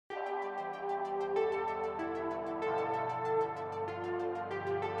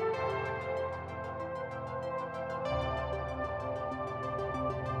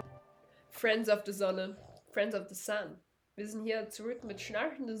Friends of the Sonne. Friends of the Sun. Wir sind hier zurück mit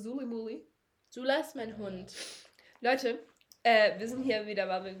schnarchender Sulimuli. Sula ist mein Hund. Leute, wir sind hier wieder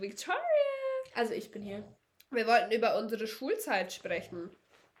mal mit Victoria. Also ich bin hier. Wir wollten über unsere Schulzeit sprechen.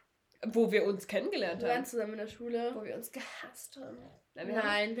 Wo wir uns kennengelernt Wir waren haben. zusammen in der Schule. Wo wir uns gehasst haben.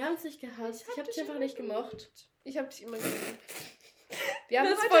 Nein, wir haben es nicht gehasst. Ich hab dich einfach nicht gemocht. Ich hab dich immer geliebt. Das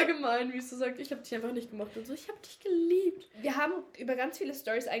ist voll gemein, wie es so sagt. Ich hab dich einfach nicht gemocht und so. Ich hab dich geliebt. Wir haben über ganz viele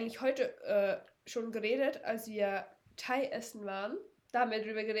Storys eigentlich heute schon geredet, als wir Thai essen waren. Da haben wir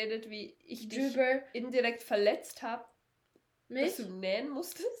drüber geredet, wie ich dich indirekt verletzt habe, dass du nähen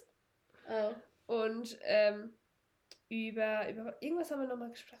musstest. Oh. Und über irgendwas haben wir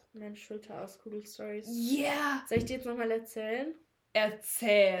nochmal gesprochen. Meine Schulter auskugeln-Stories. Yeah! Soll ich dir jetzt nochmal erzählen?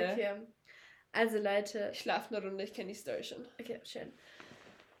 Erzähl! Okay. Also Leute. Ich schlafe eine Runde, ich kenne die Story schon. Okay, schön.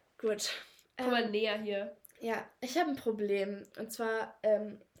 Gut. Komm mal näher hier. Ja, ich habe ein Problem. Und zwar,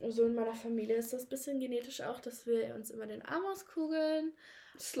 so in meiner Familie ist das ein bisschen genetisch auch, dass wir uns immer den Arm auskugeln.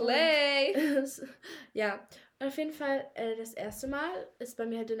 Slay! Ja, und auf jeden Fall, das erste Mal ist bei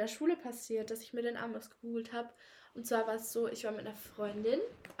mir halt in der Schule passiert, dass ich mir den Arm ausgekugelt habe. Und zwar war es so, ich war mit einer Freundin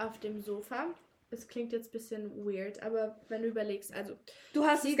auf dem Sofa. Es klingt jetzt ein bisschen weird, aber wenn du überlegst, also... Du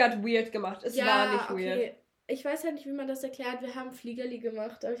hast es gerade weird gemacht. Es war nicht weird. Ich weiß halt nicht, wie man das erklärt. Wir haben Fliegerli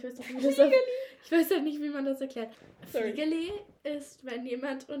gemacht, aber ich weiß nicht, wie man das erklärt. Fliegerli ist, wenn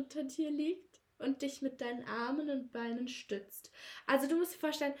jemand unter dir liegt und dich mit deinen Armen und Beinen stützt. Also du musst dir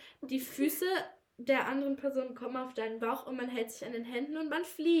vorstellen, die Füße der anderen Person kommen auf deinen Bauch und man hält sich an den Händen und man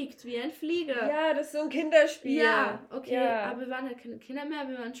fliegt wie ein Flieger. Ja, das ist so ein Kinderspiel. Ja, okay, aber wir waren halt keine Kinder mehr,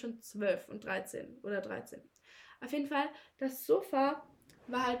 wir waren schon 12 und 13 oder 13. Auf jeden Fall, das Sofa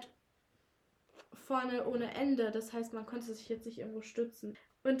war halt vorne ohne Ende, das heißt, man konnte sich jetzt nicht irgendwo stützen.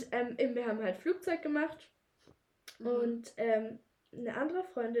 Und wir haben halt Flugzeug gemacht und eine andere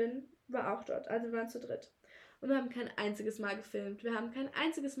Freundin war auch dort, also wir waren zu dritt. Und wir haben kein einziges Mal gefilmt.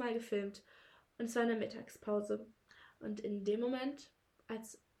 Und es war eine Mittagspause. Und in dem Moment,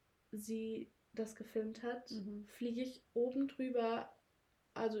 als sie das gefilmt hat, fliege ich oben drüber,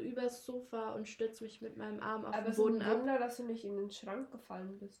 also übers Sofa und stütze mich mit meinem Arm auf den Boden ab. Aber es ist ein Wunder, dass du nicht in den Schrank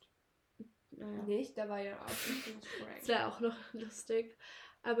gefallen bist. Naja. Nicht? Da war ja auch ein Schrank. Das wäre auch noch lustig.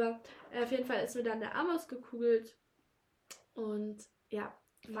 Aber auf jeden Fall ist mir dann der Arm ausgekugelt. Und ja,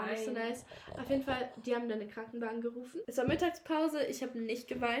 war nicht so nice. Auf jeden Fall, die haben dann den Krankenwagen gerufen. Es war Mittagspause, ich habe nicht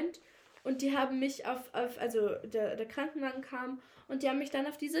geweint. Und die haben mich also der Krankenwagen kam und die haben mich dann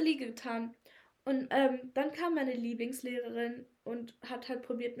auf diese Liege getan. Und dann kam meine Lieblingslehrerin und hat halt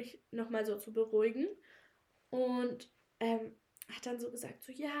probiert, mich nochmal so zu beruhigen. Und hat dann so gesagt,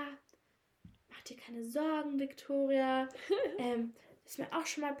 so ja, mach dir keine Sorgen, Victoria. Ist mir auch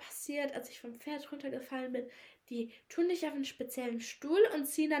schon mal passiert, als ich vom Pferd runtergefallen bin. Die tun dich auf einen speziellen Stuhl und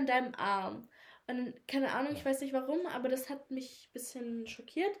ziehen an deinem Arm. Und keine Ahnung, ich weiß nicht warum, aber das hat mich ein bisschen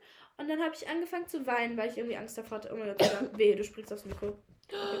schockiert. Und dann habe ich angefangen zu weinen, weil ich irgendwie Angst davor hatte. Oh mein Gott, wehe, du sprichst aufs Mikro.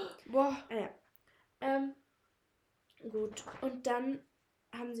 Okay. Boah. Gut. Und dann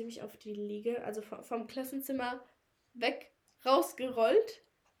haben sie mich auf die Liege, also vom Klassenzimmer rausgerollt,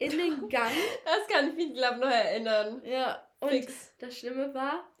 in den Gang. Das kann ich mich, glaube ich, noch erinnern. Ja, und das Schlimme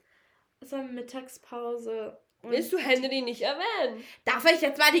war, es war Mittagspause. Willst du Henry nicht erwähnen? Darf ich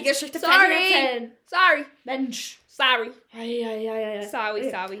jetzt mal die Geschichte erzählen? Sorry. Mensch. Sorry. Ja.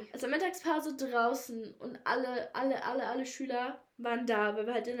 Sorry. Also Mittagspause draußen und alle Schüler waren da, weil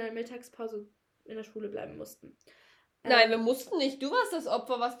wir halt in der Mittagspause in der Schule bleiben mussten. Nein, wir mussten nicht. Du warst das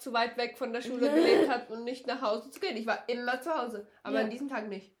Opfer, was zu weit weg von der Schule gelebt hat und nicht nach Hause zu gehen. Ich war immer zu Hause, aber an diesem Tag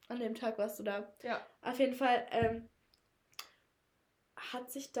nicht. An dem Tag warst du da. Ja. Auf jeden Fall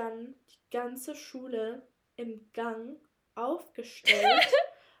hat sich dann die ganze Schule im Gang aufgestellt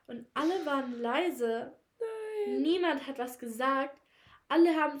und alle waren leise. Nein. Niemand hat was gesagt.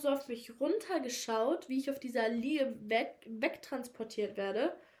 Alle haben so auf mich runtergeschaut, wie ich auf dieser Liege wegtransportiert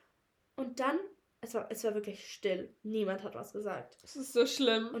werde. Und dann, es war wirklich still. Niemand hat was gesagt. Das ist so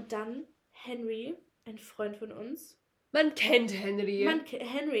schlimm. Und dann Henry, ein Freund von uns. Man kennt Henry. Man kennt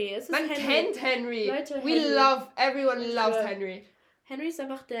Henry. Leute, Henry. Everyone loves Henry. Henry ist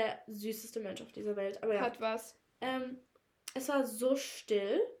einfach der süßeste Mensch auf dieser Welt. Aber ja. Hat was. Es war so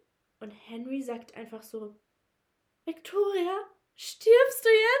still und Henry sagt einfach so, Victoria, stirbst du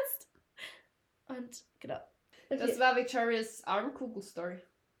jetzt? Und genau. Okay. Das war Victorias Armkugel-Story.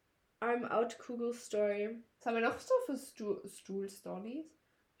 Arm-out-Kugel-Story. Was haben wir noch so für Stuhl-Stories?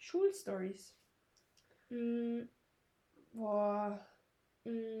 Schul-Stories. Boah.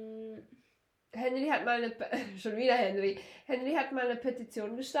 Henry hat mal Henry hat mal eine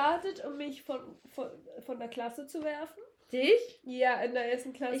Petition gestartet, um mich von der Klasse zu werfen. Dich? Ja, in der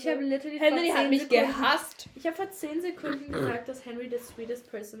ersten Klasse. Ich habe literally Henry hat mich gehasst. Ich habe vor 10 Sekunden gesagt, dass Henry the sweetest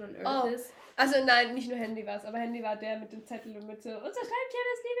person on earth ist. Also nein, nicht nur Henry war es, aber Henry war der mit dem Zettel und mit so, unser Schreibtier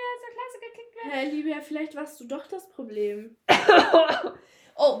ist Livia aus der Klasse gekickt werden. Hey, Livia, vielleicht warst du doch das Problem.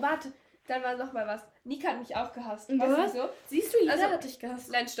 Oh, warte, dann war noch mal was. Nika hat mich auch gehasst. Was? So? Siehst du, jeder hat dich gehasst.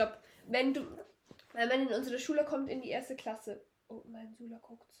 Nein, stopp. Wenn man in unsere Schule kommt, in die erste Klasse. Oh, mein Sula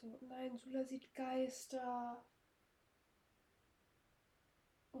guckt so. Nein, Sula sieht Geister.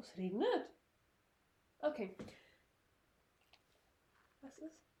 Oh, es regnet. Okay. Was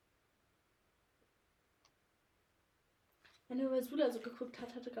ist? Wenn du bei Sula so geguckt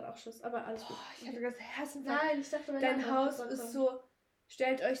hat, hatte gerade auch Schuss, aber alles gut. Ich hatte das Herzinfarkt. Nein, ich dachte, dein Haus ist so.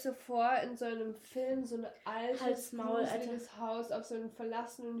 Stellt euch so vor, in so einem Film, so ein altes, gruseliges Haus auf so einem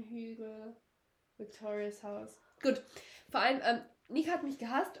verlassenen Hügel. Victorias Haus. Gut. Vor allem, Nika hat mich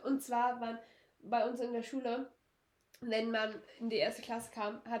gehasst. Und zwar waren bei uns in der Schule, wenn man in die erste Klasse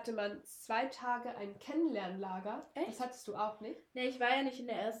kam, hatte man 2 Tage ein Kennenlernlager. Echt? Das hattest du auch nicht? Nee, ich war ja nicht in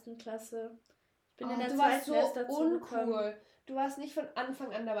der ersten Klasse. Ich bin in der du zweiten warst erst so dazu uncool. gekommen. Du warst nicht von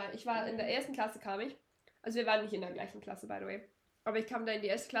Anfang an dabei. Ich war in der ersten Klasse, kam ich. Also wir waren nicht in der gleichen Klasse, by the way. Aber ich kam da in die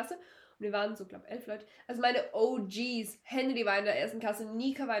erste Klasse und wir waren so, glaube ich, 11 Leute. Also meine OGs. Henry war in der ersten Klasse,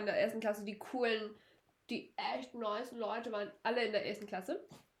 Nika war in der ersten Klasse, die coolen, die echt nice Leute waren alle in der ersten Klasse.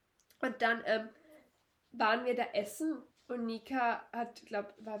 Und dann waren wir da essen und Nika hat,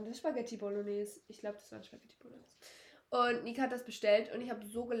 war das Spaghetti Bolognese? Ich glaube, das war Spaghetti Bolognese. Und Nika hat das bestellt und ich habe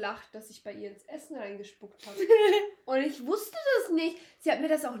so gelacht, dass ich bei ihr ins Essen reingespuckt habe. Und ich wusste das nicht. Sie hat mir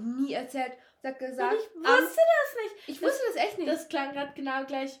das auch nie erzählt. Sie hat gesagt, ich wusste das nicht. Ich wusste das echt nicht. Das klang gerade genau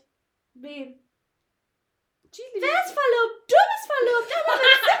gleich. Wen? Chili. Wer ist verlobt? Du bist verlobt, aber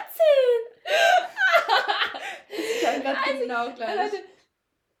mit 17. Das klang gerade genau gleich. Leute,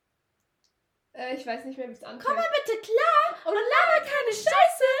 ich weiß nicht mehr, wie es anfängt. Komm mal bitte klar und laber keine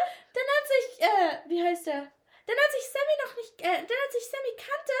Scheiße. Denn als ich, wie heißt der? Denn als ich Sammy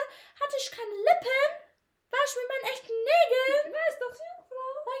kannte, hatte ich keine Lippen, war ich mit meinen echten Nägeln. War ich noch Jungfrau?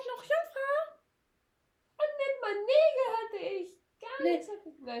 War ich noch Jungfrau? Und nicht mal Nägel hatte ich. Gar nichts.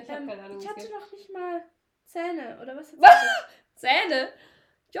 Nein, ich habe keine Ahnung. Ich hatte noch nicht mal Zähne, oder was? Zähne?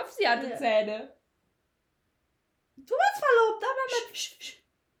 Ich hoffe, sie hatte Zähne. Du warst verlobt, aber mit...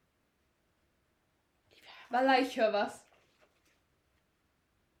 Walla, ich höre was.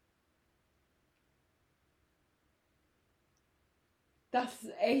 Das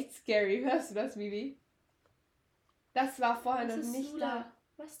ist echt scary. Hörst du das, Vivi? Das war vorher noch nicht Sula? da.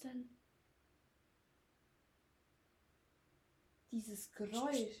 Was denn? Dieses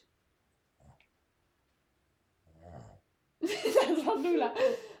Geräusch. Das war Lula.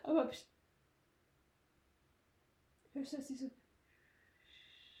 Aber hörst du das? Diese...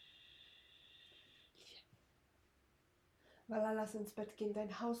 Walla, lass ins Bett gehen.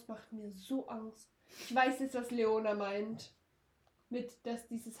 Dein Haus macht mir so Angst. Ich weiß jetzt, was Leona meint. Dass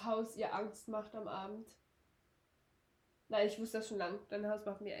dieses Haus ihr Angst macht am Abend. Nein, ich wusste das schon lange. Dein Haus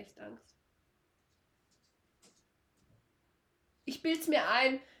macht mir echt Angst. Ich bild's mir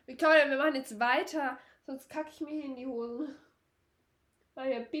ein. Victoria, wir machen jetzt weiter. Sonst kacke ich mir hier in die Hosen. Mach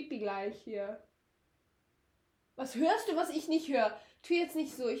ja Pipi gleich hier. Was hörst du, was ich nicht höre? Tu jetzt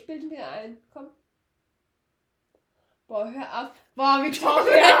nicht so. Ich bilde mir ein. Komm. Boah, hör auf. Boah,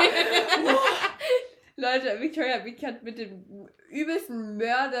 Victoria. Leute, Victoria hat mit dem übelsten,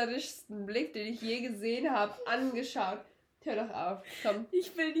 mörderischsten Blick, den ich je gesehen habe, angeschaut. Hör doch auf, komm.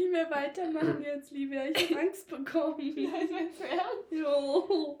 Ich will nicht mehr weitermachen jetzt, Livia. Ich habe Angst bekommen. Nein, meinst du ernst?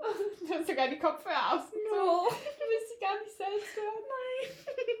 Jo. Du hast sogar die Kopfhörer aus. No. Du willst dich gar nicht selbst hören. Nein.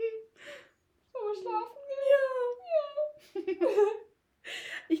 Sollen wir schlafen gehen? Ja.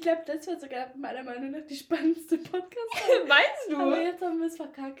 Ich glaube, das war sogar meiner Meinung nach die spannendste Podcast. Meinst du? Aber jetzt haben wir es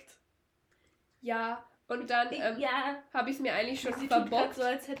verkackt. Ja, und dann ja. habe ich es mir eigentlich schon Sie verbockt. so,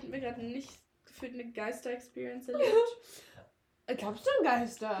 als hätten wir gerade nicht gefühlt eine Geister-Experience erlebt. Glaubst du an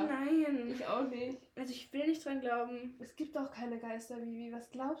Geister? Nein. Ich auch nicht. Also ich will nicht dran glauben. Es gibt doch keine Geister, Vivi.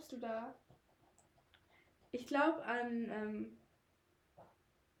 Was glaubst du da? Ich glaube an,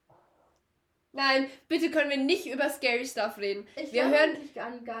 Nein, bitte können wir nicht über scary stuff reden. Wir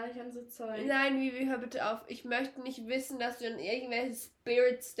hören gar nicht an so Zeug. Nein, Vivi, hör bitte auf. Ich möchte nicht wissen, dass du an irgendwelche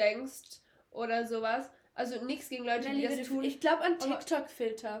Spirits denkst oder sowas. Also nichts gegen Leute, die das tun. Ich glaube an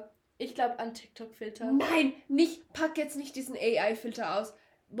TikTok-Filter. Nein, pack jetzt nicht diesen AI-Filter aus.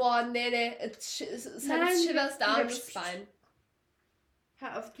 Boah, nee, es hat Shivers down the spine.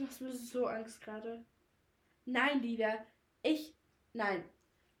 Hör auf, du machst mir so Angst gerade. Nein, Livia, Nein.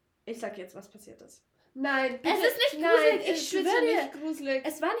 Ich sag jetzt, was passiert ist. Nein, bitte. Es ist nicht gruselig, ich schwöre dir. Nicht gruselig.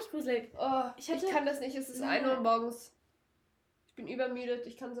 Es war nicht gruselig. Oh, ich kann das nicht, es ist 1 Uhr morgens. bin übermüdet,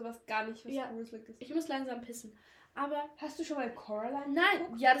 ich kann sowas gar nicht, was gruselig ist. Ich muss langsam pissen. Aber... Hast du schon mal Coraline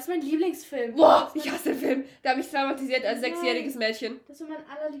geguckt? Ja, das ist mein Lieblingsfilm. Boah, ich hasse den Film. Der hat mich traumatisiert als 6-jähriges Mädchen. Das war mein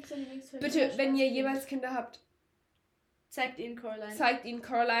allerliebster Lieblingsfilm. Bitte, wenn ihr jemals Kinder habt, zeigt ihnen Coraline. Zeigt ihnen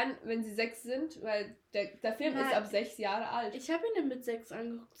Coraline, wenn sie 6 sind, weil der Film ist ab 6 Jahre alt. Ich habe ihn mit 6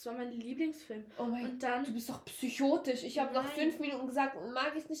 angeguckt. Das war mein Lieblingsfilm. Oh mein Gott, du bist doch psychotisch. Ich habe nach 5 Minuten gesagt,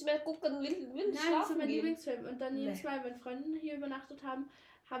 mag ich nicht mehr gucken, will schlafen das war mein Lieblingsfilm. Und dann jedes Mal, wenn Freunde hier übernachtet haben,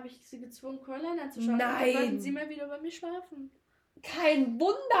 habe ich sie gezwungen, Coraline anzuschauen. Nein! Und dann wollten sie mal wieder bei mir schlafen. Kein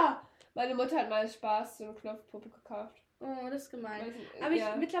Wunder! Meine Mutter hat mal Spaß so eine Knopfpuppe gekauft. Oh, das ist gemein.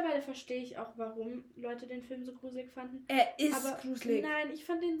 Aber mittlerweile verstehe ich auch, warum Leute den Film so gruselig fanden. Er ist gruselig. Nein, ich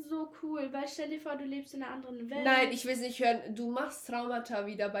fand ihn so cool, weil stell dir vor, du lebst in einer anderen Welt. Nein, ich will es nicht hören. Du machst Traumata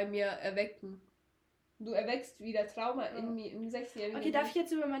wieder bei mir erwecken. Du erweckst wieder Trauma in mir, im 6-jährigen. Okay, darf ich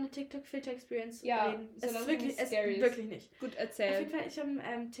jetzt über meine TikTok-Filter-Experience reden? Es ist wirklich nicht. Gut, erzähl. Auf jeden Fall, ich habe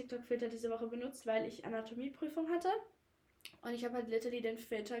einen TikTok-Filter diese Woche benutzt, weil ich Anatomieprüfung hatte. Und ich habe halt literally den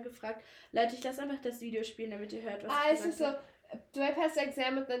Filter gefragt, Leute, ich lasse einfach das Video spielen, damit ihr hört, was ich es ist so, do I pass the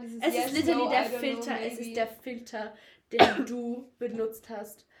exam und dann dieses Es ist literally der Filter, es ist der Filter, den du benutzt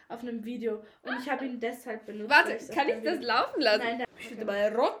hast auf einem Video. Und ich habe ihn deshalb benutzt. Warte, kann ich das laufen lassen? Nein, ich finde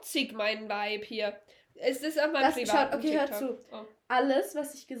mal rotzig, mein Vibe hier. Es ist auf meinem privaten Okay, TikTok. hör zu. Oh. Alles,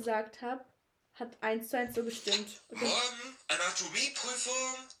 was ich gesagt habe, hat 1:1 so gestimmt. Okay. Morgen,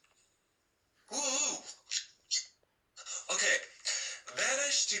 Anatomieprüfung. Okay, werde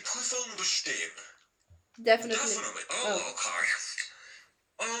ich die Prüfung bestehen? Definitiv. Okay.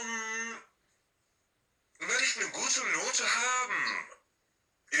 Werde ich eine gute Note haben?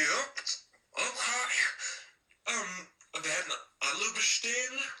 Ja, okay. Werden alle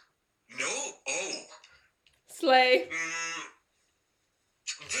bestehen? No? Oh. Slay.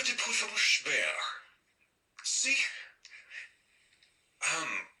 Wird die Prüfung schwer? Sie?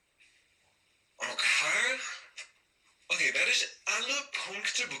 Okay. Okay, werde ich alle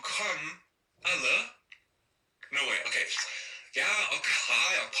Punkte bekommen? Alle? No way, okay. Ja,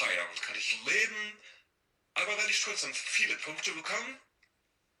 okay, damit kann ich leben. Aber werde ich trotzdem viele Punkte bekommen?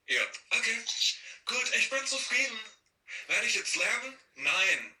 Ja, okay. Gut, ich bin zufrieden. Werde ich jetzt lernen?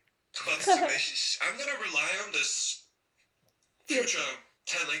 Nein. Trotzdem nicht. I'm gonna rely on this future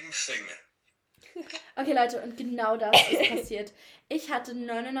telling thing. Okay, Leute, und genau das ist passiert. Ich hatte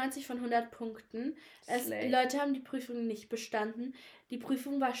 99 von 100 Punkten. Leute haben die Prüfung nicht bestanden. Die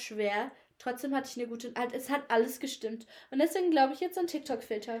Prüfung war schwer. Trotzdem hatte ich eine gute... Es hat alles gestimmt. Und deswegen glaube ich jetzt an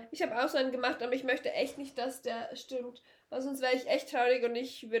TikTok-Filter. Ich habe auch so einen gemacht, aber ich möchte echt nicht, dass der stimmt. Weil sonst wäre ich echt traurig und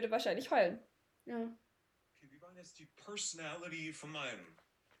ich würde wahrscheinlich heulen. Ja. Okay, wie war jetzt die Personality von meinem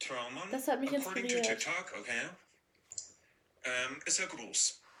Traummann? Das hat mich According to inspiriert. TikTok, okay. Ist er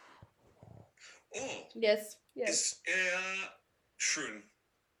groß? Oh. Yes. Ist er schön?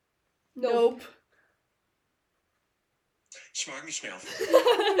 Nope. Ich mag nicht mehr.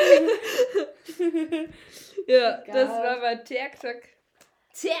 Ja, das war bei TikTok.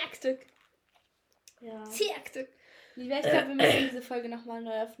 Ja. TikTok. Ich glaube, wir müssen diese Folge nochmal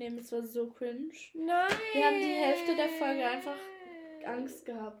neu aufnehmen. Es war so cringe. Nein. Wir haben die Hälfte der Folge einfach Angst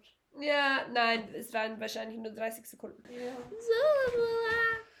gehabt. Ja, nein, es waren wahrscheinlich nur 30 Sekunden. Ja.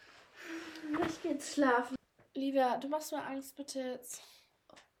 Ich geh jetzt schlafen. Livia, du machst mir Angst, bitte jetzt.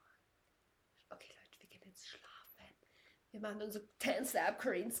 Okay, Leute, wir gehen jetzt schlafen. Wir machen unsere 10-Step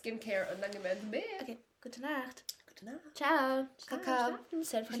Korean Skincare und dann gehen wir ins Bett. Okay, gute Nacht. Gute Nacht. Ciao. Kakao.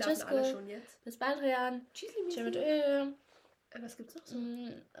 San Francisco. Alle schon jetzt. Bis bald, Rian. Tschüss, Tschüss mit Öl. Was gibt's noch so?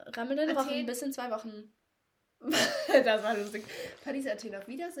 Rammel in Wochen, bis in 2 Wochen. Das war lustig. Paris, Athen, auf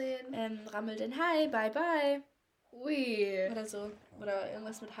Wiedersehen. Rammel den Hi, bye bye. Ui. Oder so. Oder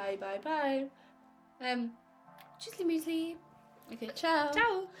irgendwas mit Hi, bye bye. Tschüssli, Müsli. Okay, ciao.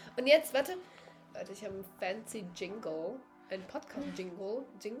 Ciao. Und jetzt, warte. Warte, ich habe einen fancy Jingle. Ein Podcast-Jingle.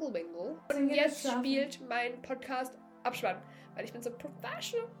 Jingle Bingle. Und jetzt spielt mein Podcast Abspann. Weil ich bin so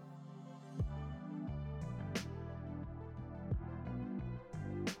professional.